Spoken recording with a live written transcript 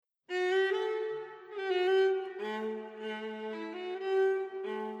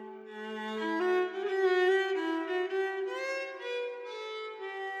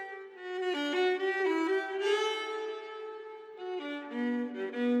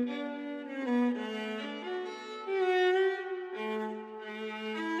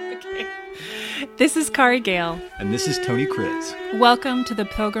This is Kari Gale. And this is Tony Kriz. Welcome to the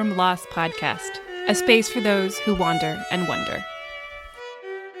Pilgrim Lost Podcast, a space for those who wander and wonder.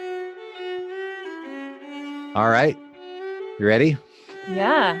 All right. You ready?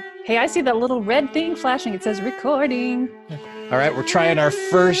 Yeah. Hey, I see that little red thing flashing. It says recording. All right. We're trying our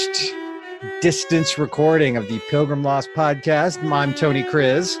first distance recording of the Pilgrim Lost Podcast. I'm Tony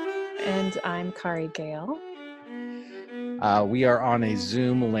Kriz. And I'm Kari Gale. We are on a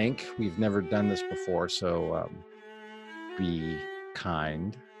Zoom link. We've never done this before, so be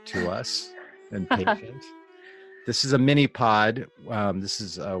kind to us and patient. This is a mini pod.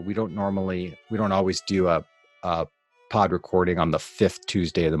 We don't always do a pod recording on the fifth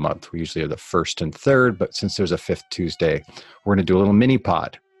Tuesday of the month. We usually are the first and third, but since there's a fifth Tuesday, we're going to do a little mini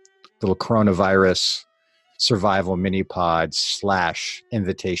pod, little coronavirus survival mini pod /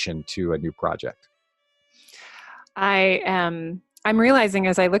 invitation to a new project. I'm realizing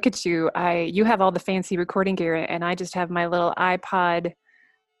as I look at you, you have all the fancy recording gear and I just have my little iPod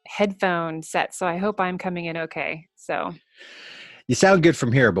headphone set. So I hope I'm coming in okay. So you sound good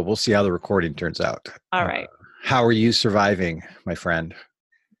from here, but we'll see how the recording turns out. All right. How are you surviving, my friend?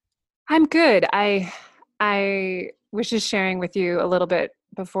 I'm good. I was just sharing with you a little bit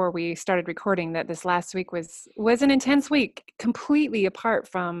before we started recording that this last week was an intense week, completely apart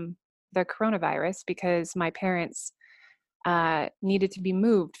from the coronavirus, because my parents needed to be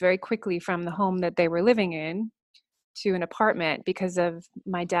moved very quickly from the home that they were living in to an apartment because of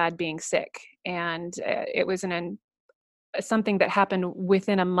my dad being sick. And it was something that happened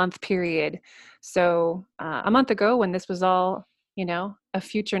within a month period. So a month ago, when this was all, a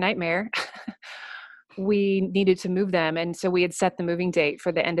future nightmare, we needed to move them. And so we had set the moving date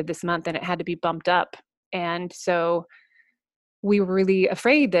for the end of this month and it had to be bumped up. And so we were really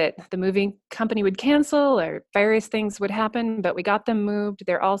afraid that the moving company would cancel or various things would happen, but we got them moved.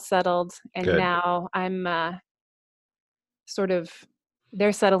 They're all settled. And Good. Now I'm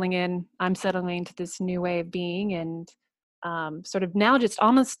they're settling in. I'm settling into this new way of being and sort of now just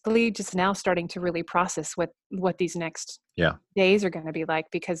now starting to really process what these next days are going to be like,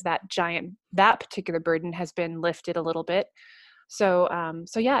 because that particular burden has been lifted a little bit. So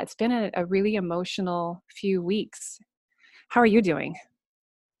yeah, it's been a really emotional few weeks. How are you doing?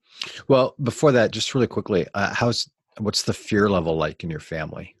 Well, before that, just really quickly, what's the fear level like in your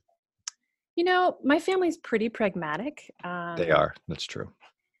family? My family's pretty pragmatic. They are. That's true.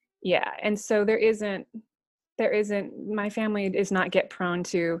 Yeah. And so my family does not get prone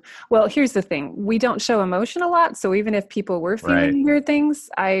to, well, here's the thing. We don't show emotion a lot. So even if people were feeling weird things,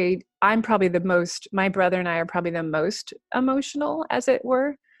 I'm probably my brother and I are probably the most emotional, as it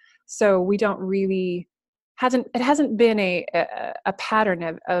were. So we don't really, it hasn't been a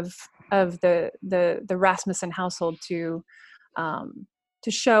pattern of the Rasmussen household to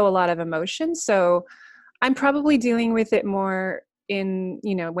show a lot of emotion. So I'm probably dealing with it more in,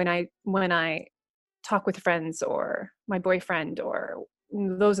 when I talk with friends or my boyfriend, or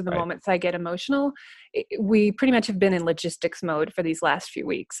those are the moments I get emotional. We pretty much have been in logistics mode for these last few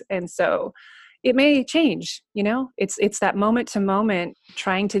weeks. And so it may change, it's that moment to moment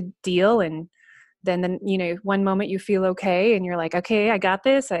trying to deal. And then, one moment you feel okay and you're like, okay, I got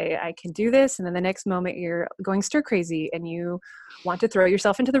this, I can do this. And then the next moment you're going stir crazy and you want to throw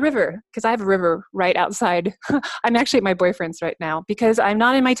yourself into the river, because I have a river right outside. I'm actually at my boyfriend's right now because I'm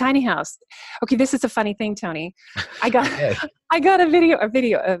not in my tiny house. Okay, this is a funny thing, Tony. I got a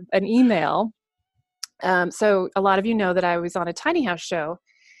video of an email. So a lot of you know that I was on a tiny house show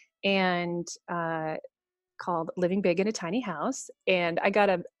and called Living Big in a Tiny House. And I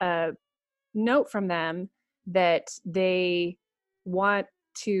got a note from them that they want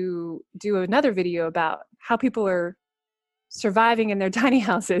to do another video about how people are surviving in their tiny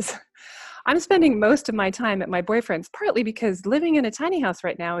houses. I'm spending most of my time at my boyfriend's, partly because living in a tiny house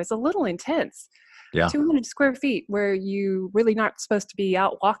right now is a little intense. Yeah. 200 square feet where you really not supposed to be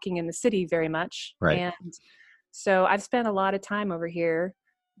out walking in the city very much. Right. And so I've spent a lot of time over here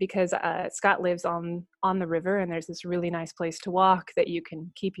because Scott lives on the river, and there's this really nice place to walk that you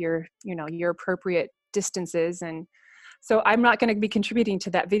can keep your appropriate distances. And so I'm not going to be contributing to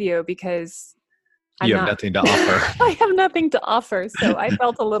that video because you have nothing to offer. I have nothing to offer. So I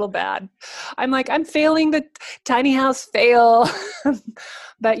felt a little bad. I'm failing the tiny house fail.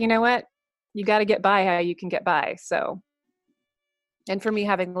 But you know what? You got to get by how you can get by. So, and for me,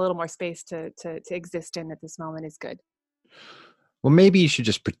 having a little more space to exist in at this moment is good. Well, maybe you should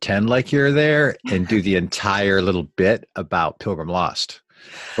just pretend like you're there and do the entire little bit about Pilgrim Lost.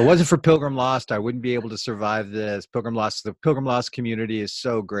 If it wasn't for Pilgrim Lost, I wouldn't be able to survive this. The Pilgrim Lost community is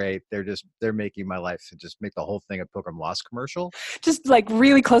so great. They're making my life to just make the whole thing a Pilgrim Lost commercial. Just like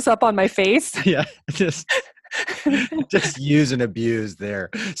really close up on my face. Yeah, just use and abuse their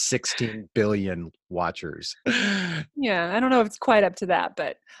 16 billion watchers. Yeah, I don't know if it's quite up to that,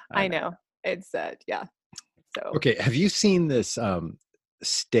 but I know it's yeah. So okay, have you seen this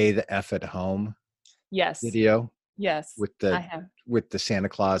 "Stay the F at Home" yes, video? Yes, I have. With the Santa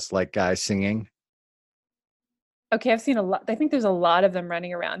Claus like guy singing. Okay, I've seen a lot. I think there's a lot of them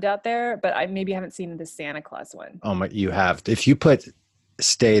running around out there, but I maybe haven't seen the Santa Claus one. Oh my, you have. If you put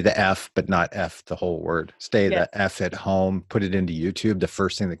 "stay the F," but not F the whole word, "stay the F at home," put it into YouTube, the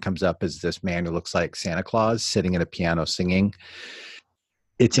first thing that comes up is this man who looks like Santa Claus sitting at a piano singing.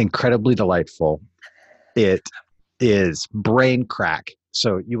 It's incredibly delightful. It is brain crack.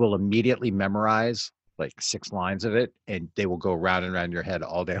 So you will immediately memorize like 6 lines of it, and they will go round and round your head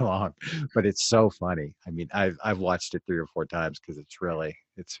all day long. But it's so funny. I mean, I've watched it 3 or 4 times because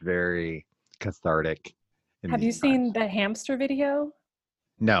it's very cathartic. Have you seen the hamster video?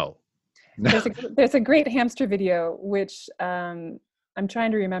 No. There's a great hamster video, which I'm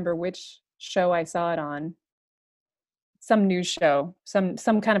trying to remember which show I saw it on. Some news show, some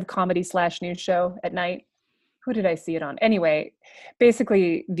kind of comedy / news show at night. Who did I see it on? Anyway,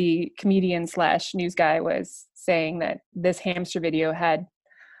 basically the comedian / news guy was saying that this hamster video had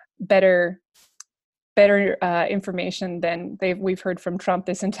better information than we've heard from Trump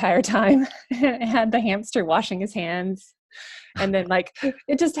this entire time. It had the hamster washing his hands, and then like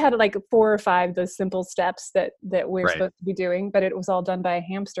it just had like 4 or 5 those simple steps that we're supposed to be doing, but it was all done by a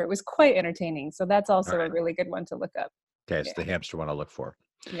hamster. It was quite entertaining. So that's also a really good one to look up. Okay, it's the hamster one I'll look for.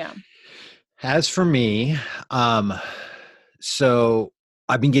 Yeah. As for me, so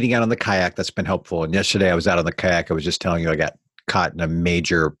I've been getting out on the kayak. That's been helpful. And yesterday I was out on the kayak. I was just telling you I got caught in a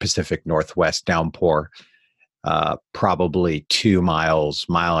major Pacific Northwest downpour, probably 2 miles,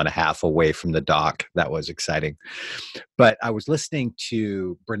 1.5 miles away from the dock. That was exciting. But I was listening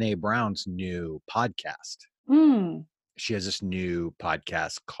to Brene Brown's new podcast. She has this new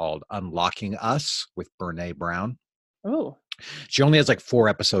podcast called Unlocking Us with Brene Brown. Oh. She only has like 4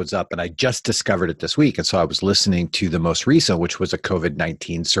 episodes up, and I just discovered it this week. And so I was listening to the most recent, which was a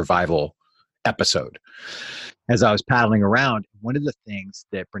COVID-19 survival episode. As I was paddling around, one of the things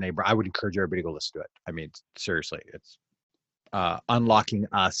that Brene Brown, I would encourage everybody to go listen to it. I mean, seriously, it's Unlocking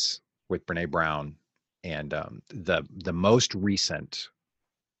Us with Brene Brown. And the most recent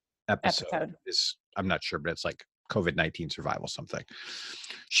episode is, I'm not sure, but it's like COVID-19 survival something.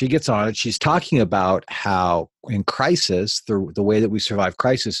 She gets on it. She's talking about how in crisis, the way that we survive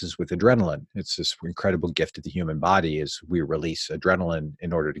crisis is with adrenaline. It's this incredible gift of the human body is we release adrenaline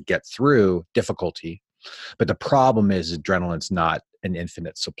in order to get through difficulty. But the problem is adrenaline's not an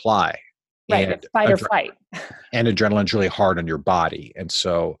infinite supply. Right, it's fight or flight. And adrenaline's really hard on your body. And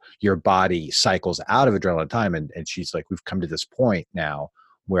so your body cycles out of adrenaline time. And she's like, we've come to this point now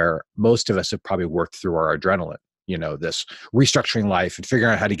where most of us have probably worked through our adrenaline. You know, this restructuring life and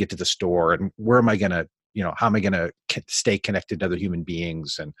figuring out how to get to the store and where am I going to, how am I going to stay connected to other human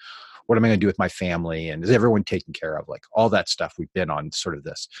beings and what am I going to do with my family and is everyone taken care of? Like all that stuff we've been on sort of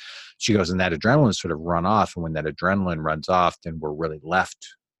this. She goes, and that adrenaline sort of run off. And when that adrenaline runs off, then we're really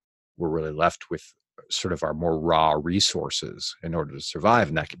left with sort of our more raw resources in order to survive.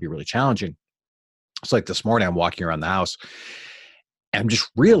 And that can be really challenging. It's like this morning I'm walking around the house and I'm just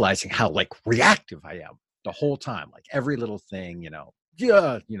realizing how like reactive I am. The whole time, like every little thing,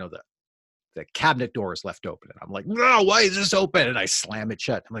 the cabinet door is left open. And I'm like, no, why is this open? And I slam it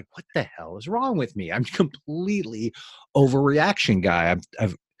shut. I'm like, what the hell is wrong with me? I'm completely overreaction guy.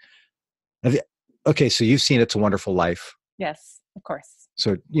 Okay, so you've seen It's a Wonderful Life. Yes, of course.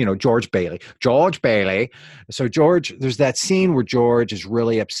 So, George Bailey. So George, there's that scene where George is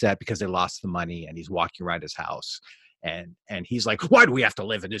really upset because they lost the money and he's walking around his house. And he's like, why do we have to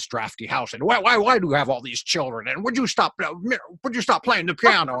live in this drafty house? And why do we have all these children? And would you stop playing the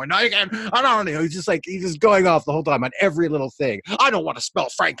piano? And I don't know. He's just going off the whole time on every little thing. I don't want to smell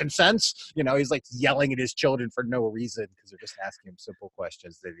frankincense. He's like yelling at his children for no reason because they're just asking him simple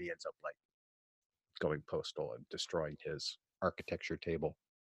questions that he ends up like going postal and destroying his architecture table.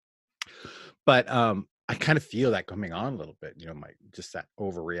 But I kind of feel that coming on a little bit, just that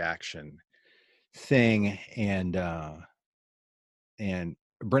overreaction thing. And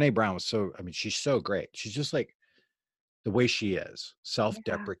Brene Brown was she's so great. She's just like the way she is,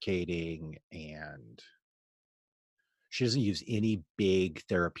 self-deprecating, and she doesn't use any big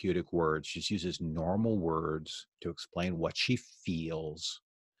therapeutic words. She just uses normal words to explain what she feels.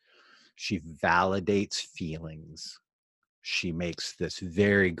 She validates feelings. she makes this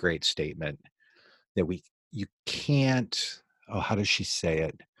very great statement that you can't, oh, how does she say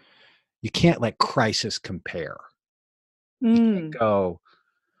it? You can't let crisis compare. You can't go,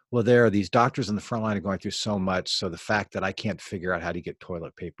 well, there are these doctors in the front line are going through so much. So the fact that I can't figure out how to get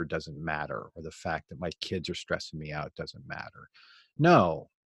toilet paper doesn't matter. Or the fact that my kids are stressing me out doesn't matter. No,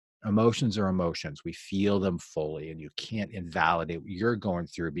 emotions are emotions. We feel them fully, and you can't invalidate what you're going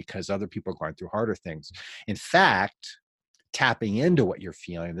through because other people are going through harder things. In fact, tapping into what you're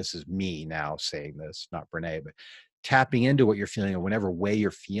feeling, this is me now saying this, not Brene, but tapping into what you're feeling in whatever way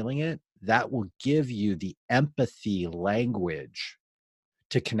you're feeling it, that will give you the empathy language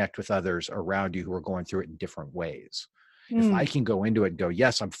to connect with others around you who are going through it in different ways. If I can go into it and go,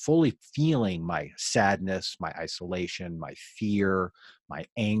 yes, I'm fully feeling my sadness, my isolation, my fear, my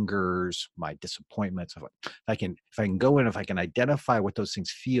angers, my disappointments. If I can go in, if I can identify what those things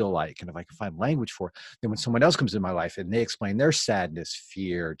feel like, and if I can find language for it, then when someone else comes in my life and they explain their sadness,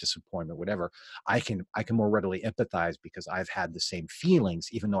 fear, disappointment, whatever, I can more readily empathize because I've had the same feelings,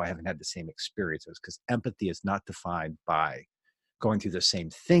 even though I haven't had the same experiences, because empathy is not defined by going through the same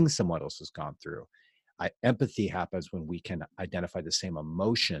thing someone else has gone through. Empathy happens when we can identify the same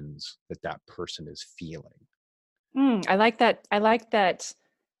emotions that person is feeling. I like that. I like that,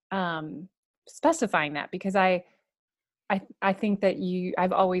 specifying that, because I think that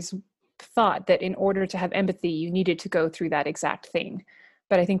I've always thought that in order to have empathy, you needed to go through that exact thing.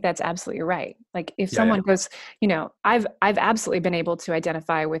 But I think that's absolutely right. Like if someone goes, I've absolutely been able to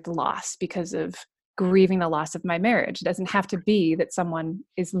identify with loss because of grieving the loss of my marriage. It doesn't have to be that someone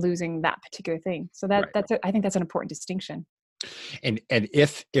is losing that particular thing. So I think that's an important distinction. And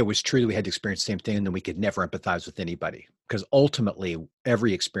if it was true that we had to experience the same thing, then we could never empathize with anybody, because ultimately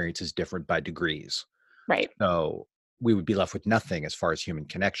every experience is different by degrees. Right. So we would be left with nothing as far as human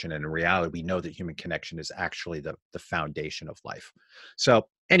connection. And in reality, we know that human connection is actually the foundation of life. So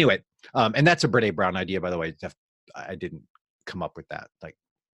anyway, and that's a Brene Brown idea, by the way. I didn't come up with that. Like,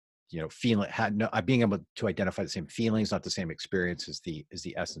 being able to identify the same feelings, not the same experience, is the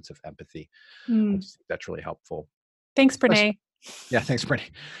essence of empathy. I just think that's really helpful. Thanks, Brene. Yeah, thanks, Brene.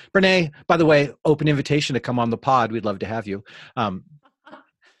 Brene, by the way, open invitation to come on the pod. We'd love to have you. I'm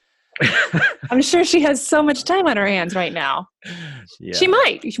sure she has so much time on her hands right now. Yeah. She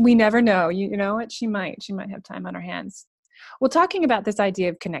might. We never know. You know what? She might have time on her hands. Well, talking about this idea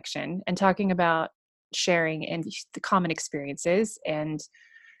of connection and talking about sharing and the common experiences, and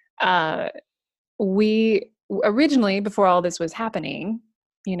we originally, before all this was happening,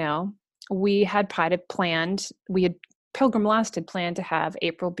 we had planned, Pilgrim Lost had planned to have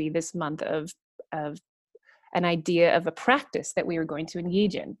April be this month of an idea of a practice that we were going to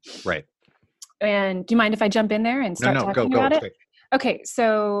engage in. Right. And do you mind if I jump in there and start talking about it? Okay.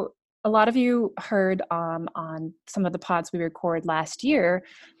 So a lot of you heard on some of the pods we recorded last year,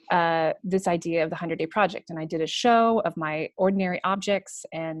 this idea of the 100-Day Project. And I did a show of my ordinary objects,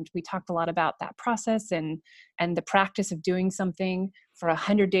 and we talked a lot about that process and the practice of doing something for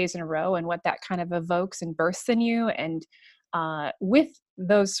 100 days in a row and what that kind of evokes and births in you. And with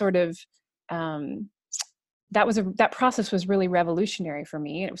those sort of, that process was really revolutionary for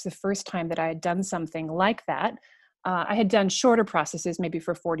me. It was the first time that I had done something like that. I had done shorter processes, maybe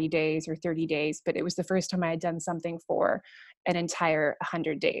for 40 days or 30 days, but it was the first time I had done something for an entire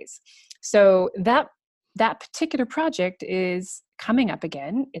 100 days. So that particular project is coming up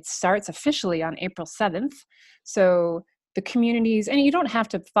again. It starts officially on April 7th. So the communities, and you don't have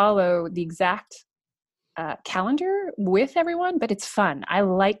to follow the exact calendar with everyone, but it's fun. I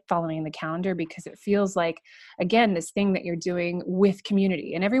like following the calendar because it feels like, again, this thing that you're doing with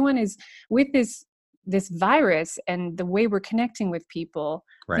community, and everyone is with this virus and the way we're connecting with people.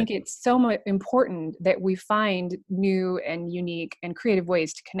 Right. I think it's so much important that we find new and unique and creative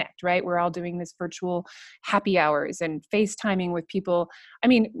ways to connect, right? We're all doing this virtual happy hours and FaceTiming with people. I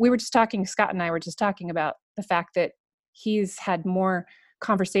mean, Scott and I were just talking about the fact that he's had more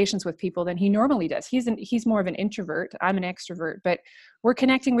conversations with people than he normally does. He's more of an introvert. I'm an extrovert, but we're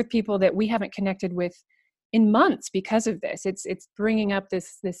connecting with people that we haven't connected with in months because of this. It's bringing up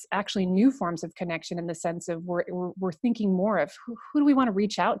this actually new forms of connection, in the sense of we're thinking more of who do we want to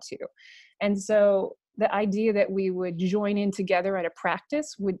reach out to. And so the idea that we would join in together at a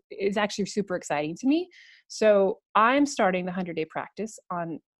practice is actually super exciting to me. So I'm starting the 100-Day practice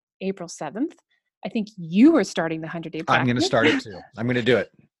on April 7th. I think you are starting the 100-Day practice. I'm going to start it too. I'm going to do it.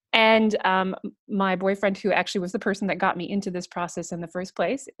 And my boyfriend, who actually was the person that got me into this process in the first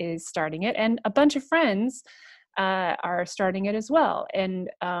place, is starting it. And a bunch of friends are starting it as well. And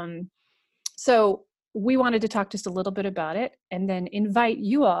so we wanted to talk just a little bit about it, and then invite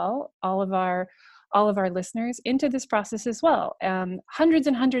you all of our all of our listeners into this process as well. Hundreds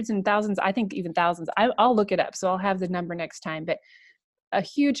and hundreds and thousands, I think even thousands. I'll look it up, so I'll have the number next time. But a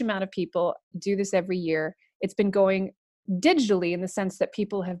huge amount of people do this every year. It's been going digitally in the sense that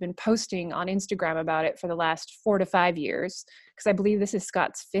people have been posting on Instagram about it for the last 4 to 5 years, because I believe this is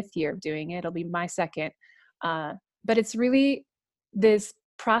Scott's 5th year of doing it. It'll be my 2nd. But it's really this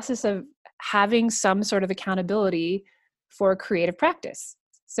process of having some sort of accountability for creative practice.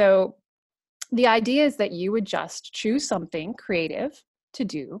 So the idea is that you would just choose something creative to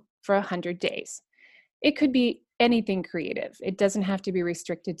do for 100 days. It could be anything creative. It doesn't have to be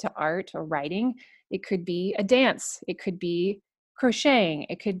restricted to art or writing. It could be a dance. It could be crocheting.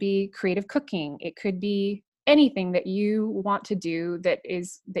 It could be creative cooking. It could be anything that you want to do that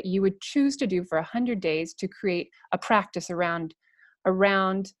you would choose to do for 100 days to create a practice around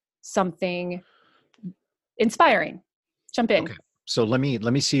something inspiring. Jump in. Okay. So let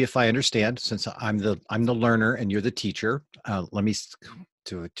me see if I understand, since I'm the learner and you're the teacher.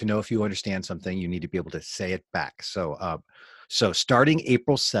 To know if you understand something, you need to be able to say it back. So starting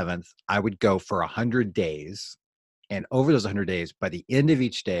April 7th, I would go for 100 days. And over those 100 days, by the end of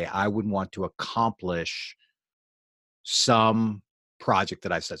each day, I would want to accomplish some project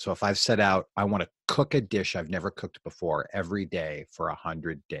that I've set. So if I've set out, I want to cook a dish I've never cooked before every day for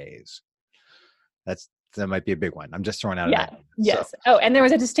 100 days. That might be a big one. I'm just throwing out. Yeah. Yes. So. Oh, and there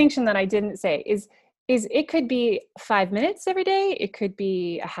was a distinction that I didn't say is it could be 5 minutes every day. It could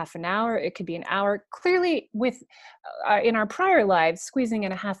be a half an hour. It could be an hour. Clearly with, in our prior lives, squeezing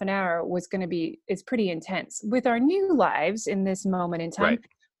in a half an hour is pretty intense. With our new lives in this moment in time, right,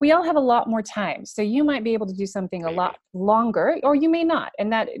 we all have a lot more time. So you might be able to do something a lot longer, or you may not.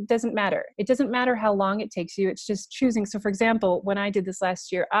 And that doesn't matter. It doesn't matter how long it takes you. It's just choosing. So for example, when I did this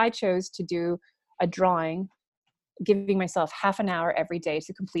last year, I chose to do a drawing, giving myself half an hour every day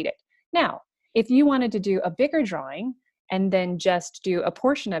to complete it. Now, if you wanted to do a bigger drawing and then just do a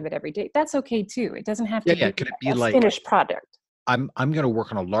portion of it every day, that's okay too. It doesn't have to be Could it be a like finished product. I'm going to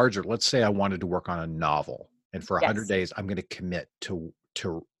work on a larger, let's say I wanted to work on a novel, and for 100 days, I'm going to commit to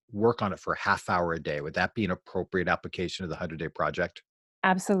work on it for a half hour a day. Would that be an appropriate application of the 100-day project?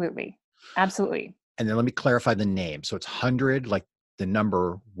 Absolutely. Absolutely. And then let me clarify the name. So it's 100, like the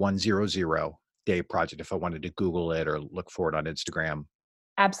number 100 day project, if I wanted to Google it or look for it on Instagram.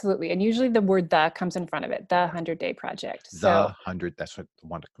 Absolutely. And usually the word "the" comes in front of it, the 100-day project. The 100, that's what I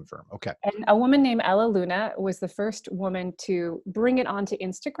want to confirm. Okay. And a woman named Ella Luna was the first woman to bring it onto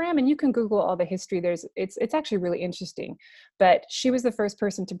Instagram. And you can Google all the history. It's actually really interesting. But she was the first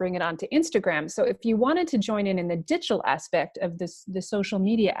person to bring it onto Instagram. So if you wanted to join in the digital aspect of this, the social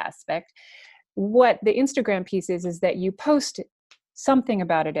media aspect, what the Instagram piece is that you post something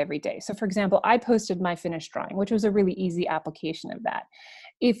about it every day. So for example, I posted my finished drawing, which was a really easy application of that.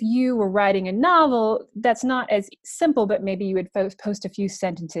 If you were writing a novel, that's not as simple, but maybe you would post a few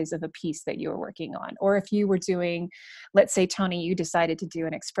sentences of a piece that you were working on. Or if you were doing, let's say, Tony, you decided to do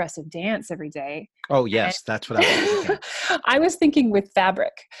an expressive dance every day. Oh, yes, that's what I was thinking. I was thinking with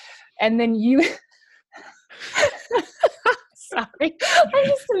fabric. And then you... Sorry. I'm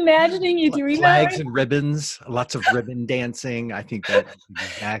just imagining you doing flags and ribbons, lots of ribbon dancing. I think that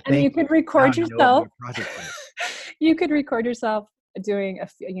exactly. And you could record yourself. You could record yourself doing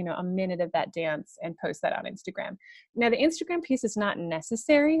a minute of that dance and post that on Instagram. Now the Instagram piece is not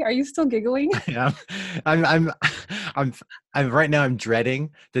necessary. Are you still giggling? Yeah. I'm right now I'm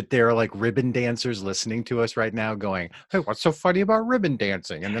dreading that there are like ribbon dancers listening to us right now going, "Hey, what's so funny about ribbon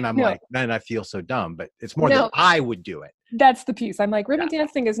dancing?" And then I'm like, then I feel so dumb, but it's more that I would do it. That's the piece. I'm like, ribbon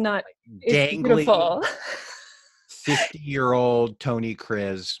dancing is not dangly, beautiful. 50-year-old Tony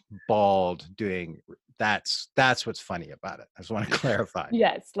Kriz, bald, doing that's what's funny about it. I just want to clarify.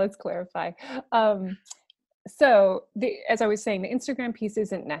 Yes, let's clarify. So as I was saying, the Instagram piece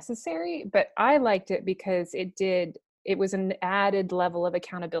isn't necessary, but I liked it because it was an added level of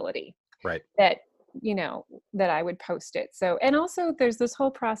accountability. Right. That I would post it. So, and also there's this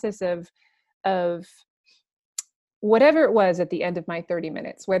whole process of whatever it was at the end of my 30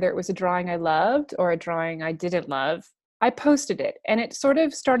 minutes, whether it was a drawing I loved or a drawing I didn't love, I posted it, and it sort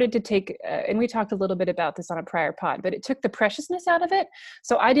of started to take, and we talked a little bit about this on a prior pod, but it took the preciousness out of it.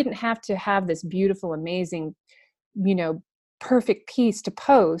 So I didn't have to have this beautiful, amazing, perfect piece to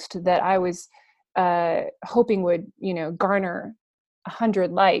post that I was hoping would, garner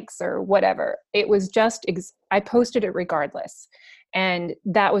 100 likes or whatever. It was just, I posted it regardless. And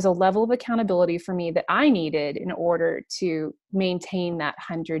that was a level of accountability for me that I needed in order to maintain that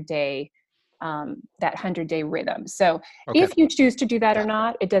 100-day rhythm. So if you choose to do that or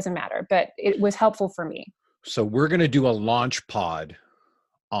not, it doesn't matter, but it was helpful for me. So we're going to do a launch pod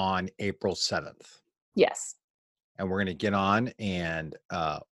on April 7th. Yes. And we're going to get on, and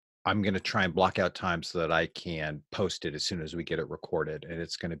I'm going to try and block out time so that I can post it as soon as we get it recorded. And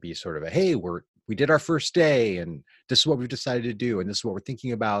it's going to be sort of a, hey, we did our first day, and this is what we've decided to do, and this is what we're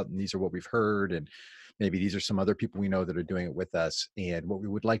thinking about, and these are what we've heard, and maybe these are some other people we know that are doing it with us. And what we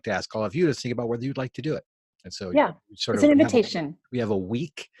would like to ask all of you is think about whether you'd like to do it. And so Yeah, sort it's of an invitation. we have a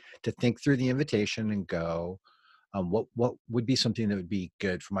week to think through the invitation and go, what would be something that would be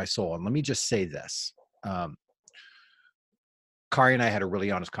good for my soul? And let me just say this. Kari and I had a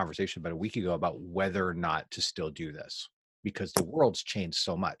really honest conversation about a week ago about whether or not to still do this, because the world's changed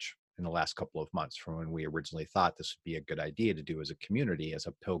so much in the last couple of months from when we originally thought this would be a good idea to do as a community, as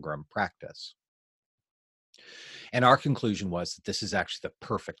a pilgrim practice. And our conclusion was that this is actually the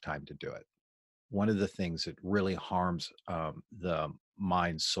perfect time to do it. One of the things that really harms the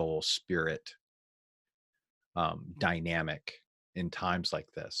mind, soul, spirit dynamic in times like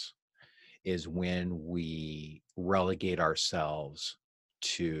this is when we relegate ourselves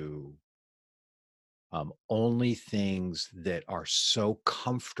to only things that are so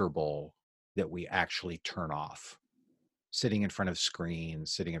comfortable that we actually turn off. Sitting in front of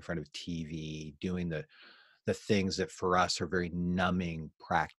screens, sitting in front of TV, doing the things that for us are very numbing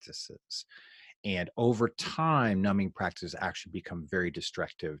practices. And over time, numbing practices actually become very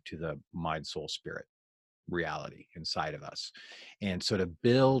destructive to the mind, soul, spirit reality inside of us. And so to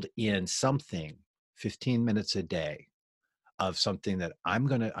build in something 15 minutes a day of something that I'm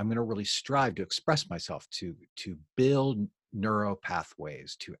gonna really strive to express myself, to build neuro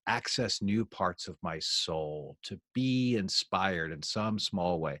pathways, to access new parts of my soul, to be inspired in some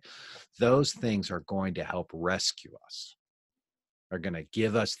small way, those things are going to help rescue us, are going to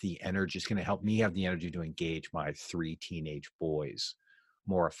give us the energy. It's going to help me have the energy to engage my 3 teenage boys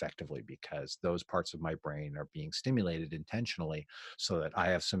more effectively, because those parts of my brain are being stimulated intentionally so that I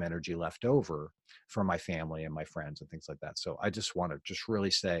have some energy left over for my family and my friends and things like that. So I just want to just really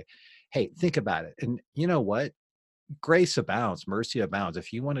say, hey, think about it. And you know what? Grace abounds, mercy abounds.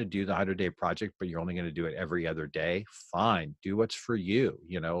 If you want to do the 100-day project, but you're only going to do it every other day, fine, do what's for you.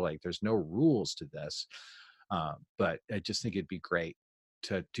 Like there's no rules to this. But I just think it'd be great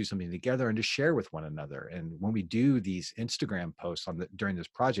to do something together and to share with one another. And when we do these Instagram posts during this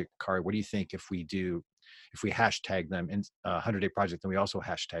project, Kari, what do you think if we hashtag them in 100-day project, then we also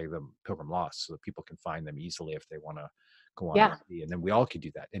hashtag them Pilgrim Lost so that people can find them easily if they want to go on and see. And then we all could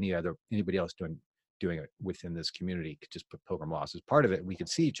do that. Anybody else doing it within this community could just put Pilgrim Lost as part of it. We could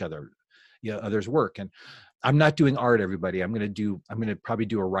see each other, others' work. And I'm not doing art, everybody. I'm going to probably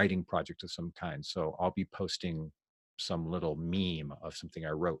do a writing project of some kind. So I'll be posting some little meme of something I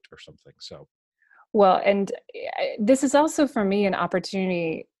wrote or something. So, well, and this is also for me an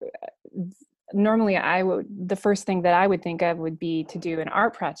opportunity. Normally the first thing that I would think of would be to do an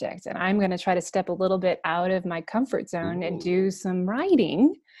art project. And I'm going to try to step a little bit out of my comfort zone and do some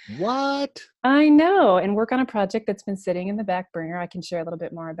writing. What? I know. And work on a project that's been sitting in the back burner. I can share a little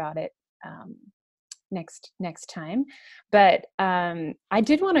bit more about it next time. But I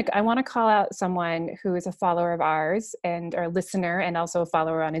want to call out someone who is a follower of ours and a listener and also a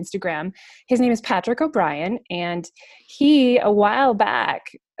follower on Instagram. His name is Patrick O'Brien. And he, a while back,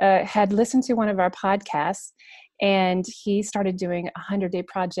 had listened to one of our podcasts, and he started doing a 100-day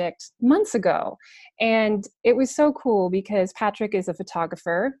project months ago. And it was so cool because Patrick is a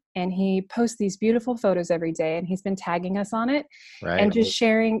photographer and he posts these beautiful photos every day, and he's been tagging us on it. Right. And just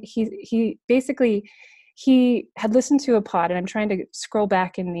sharing. He basically, he had listened to a pod, and I'm trying to scroll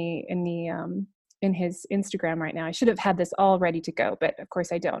back in his Instagram right now. I should have had this all ready to go, but of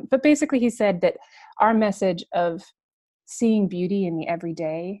course I don't. But basically he said that our message of seeing beauty in the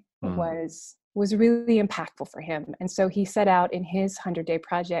everyday was really impactful for him. And so he set out in his 100-day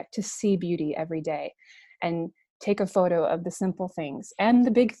project to see beauty every day and take a photo of the simple things and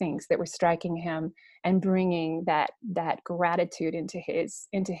the big things that were striking him and bringing that gratitude into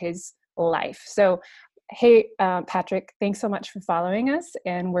his life. So, hey, Patrick, thanks so much for following us.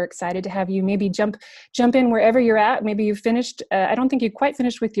 And we're excited to have you maybe jump in wherever you're at. Maybe you've finished, I don't think you quite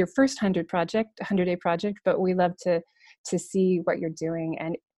finished with your first 100-day project, but we love to see what you're doing.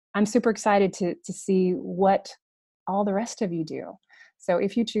 And I'm super excited to see what all the rest of you do. So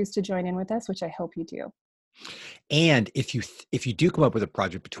if you choose to join in with us, which I hope you do. And if you do come up with a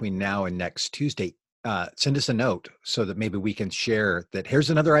project between now and next Tuesday, send us a note so that maybe we can share that here's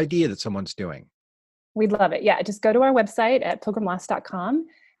another idea that someone's doing. We'd love it. Yeah, just go to our website at pilgrimlost.com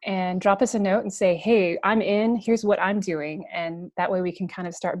and drop us a note and say, hey, I'm in, here's what I'm doing. And that way we can kind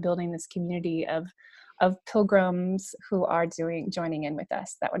of start building this community of pilgrims who are joining in with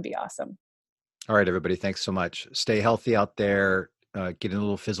us. That would be awesome. All right, everybody. Thanks so much. Stay healthy out there. get in a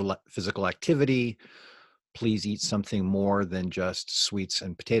little physical activity. Please eat something more than just sweets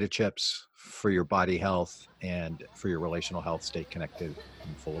and potato chips for your body health and for your relational health. Stay connected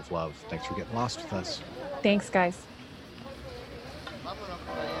and full of love. Thanks for getting lost with us. Thanks, guys.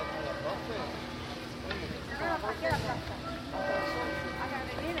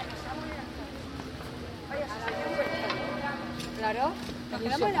 Claro, nos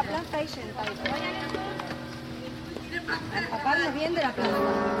quedamos en la planta ahí sentados. Empaparnos bien de la planta.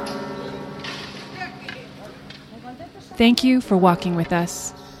 Thank you for walking with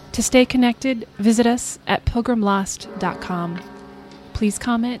us. To stay connected, visit us at pilgrimlost.com. Please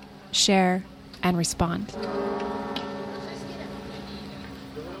comment, share, and respond.